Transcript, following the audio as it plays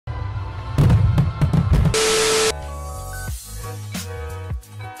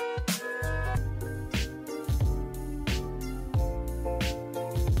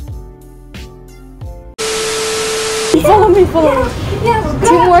follow me, follow me. Yes,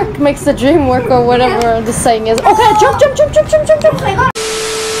 Teamwork makes the dream work, or whatever the saying is. Okay, jump, jump, jump, jump, jump, jump, jump. Oh my god.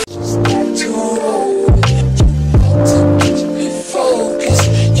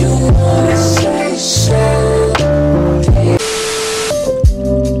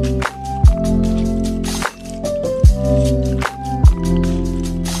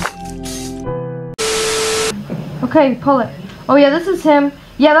 Okay, pull it. Oh yeah, this is him.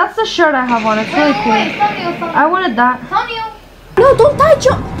 Yeah, that's the shirt I have on. It's really cool. I wanted that. No, don't die.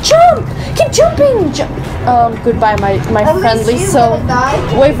 Jump, jump. Keep jumping. Goodbye, my friendly. So,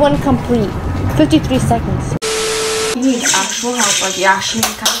 wave 1 complete. 53 seconds. You need actual help. Like, you actually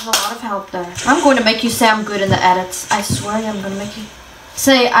need kind of a lot of help there. I'm going to make you say I'm good in the edits. I swear I'm going to make you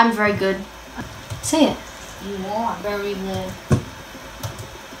say I'm very good. Say it. You are very good.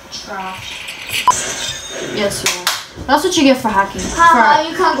 Trash. Yes, you are. That's what you get for hacking. Haha,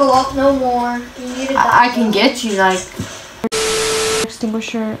 you can't go up no more. You need to die. I can get you, like...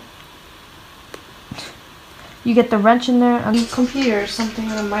 Extinguisher. You get the wrench in there, a computer or something,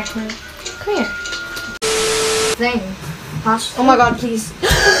 and a micro. Come here. Thing. Oh my god, please.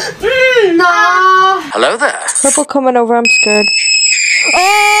 No! Hello there. Purple coming over, I'm scared.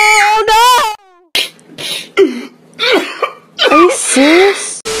 Oh no! Are you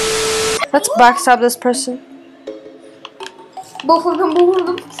serious? Let's backstab this person. Both of them, both of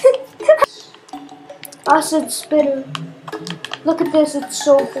them. Acid spitter. Look at this, it's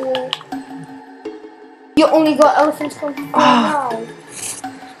so cool. You only got elephants from now.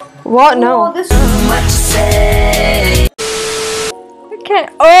 What? No. Oh, this Okay.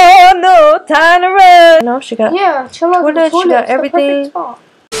 Oh no, time to run. No, she got. Yeah, chill out. What did she got? Everything. What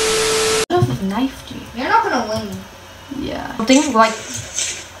if it knifed you? You're not gonna win. Yeah. Something like.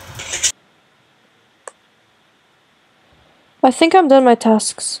 I think I'm done my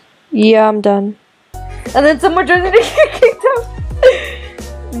tasks. Yeah, I'm done. And then someone joins me to get kicked out.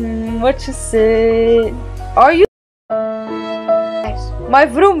 What you say? Are you? Nice. My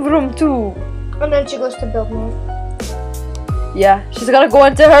vroom vroom too. And then she goes to build more. Yeah, she's gonna go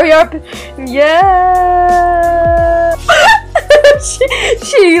into hurry up. Yeah.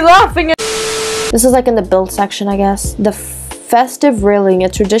 she laughing. This is like in the build section, I guess. The festive railing, a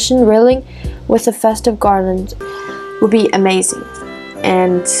tradition railing with a festive garland, would be amazing.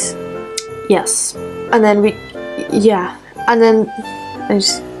 And yes, and then and then I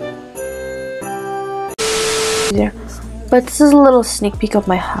just there. But this is a little sneak peek of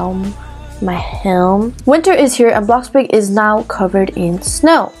my helm. Winter is here and Bloxburg is now covered in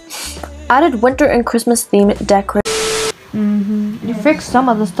snow. Added winter and Christmas themed decoration. You fixed some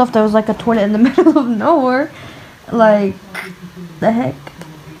of the stuff that was like a toilet in the middle of nowhere. Like, the heck?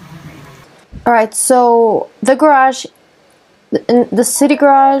 Alright, so the garage, the city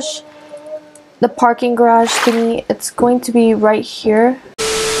garage, the parking garage thingy, it's going to be right here.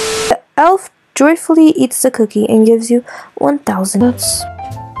 The elf joyfully eats the cookie and gives you 1,000.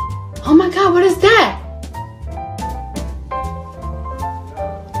 Oh my god, what is that?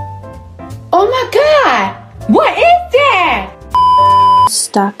 Oh my god! What is that?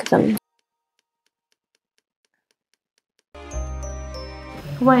 Stack them.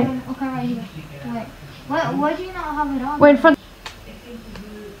 Wait. Okay, right here. Wait. Why do you not have it on? Wait, in front.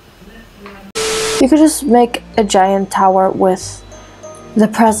 You could just make a giant tower with the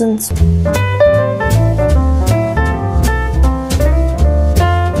presents.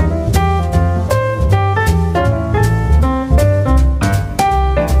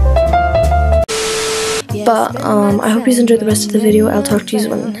 But I hope you enjoyed the rest of the video. I'll talk to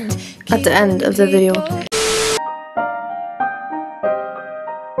you at the end of the video.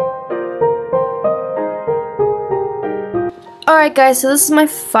 Alright guys, so this is my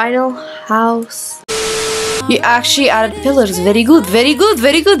final house. You actually added pillars. Very good, very good,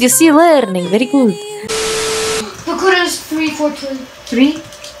 very good. You see, learning. Very good. The code is 342. 3,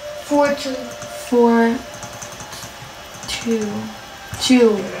 4 2. 4, 2,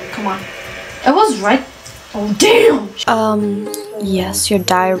 2. Come on. I was right. Oh damn! Yes, your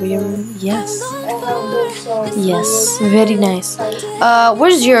diary room. Yes. Yes, very nice.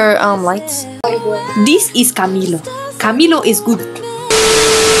 Where's your lights? This is Camilo. Camilo is good.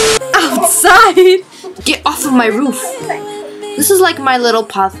 Outside! Get off of my roof. This is like my little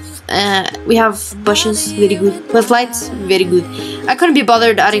path. We have bushes, very good. With lights, very good. I couldn't be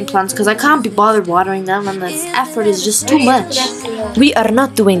bothered adding plants because I can't be bothered watering them and this effort is just too much. We are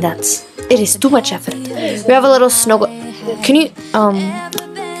not doing that. It is too much effort. We have a little snow. Can you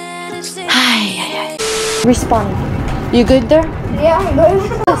respawn? You good there? Yeah, I'm good.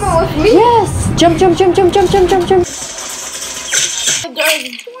 Yes. Jump, jump, jump, jump, jump, jump, jump, jump.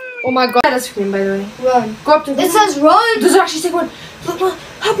 Oh my god. That's scream, by the way. Run. Go up to It says run. Does it actually say one? Look,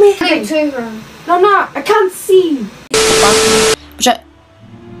 help me. Wait, to run. No, I can't see.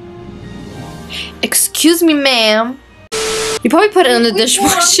 Excuse me, ma'am. You probably put it in the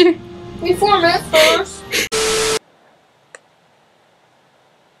dishwasher. Reform it first.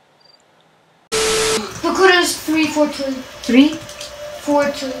 The code is 342. 3,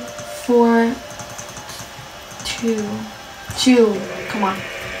 4 2. 4, 2, 2. Come on.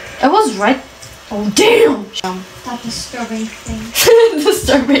 I was right. Oh damn! That disturbing thing.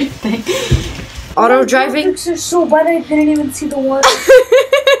 Disturbing thing. Auto driving. Graphics are so bad I didn't even see the one.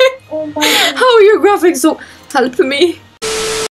 Oh my god. How are your graphics so help me?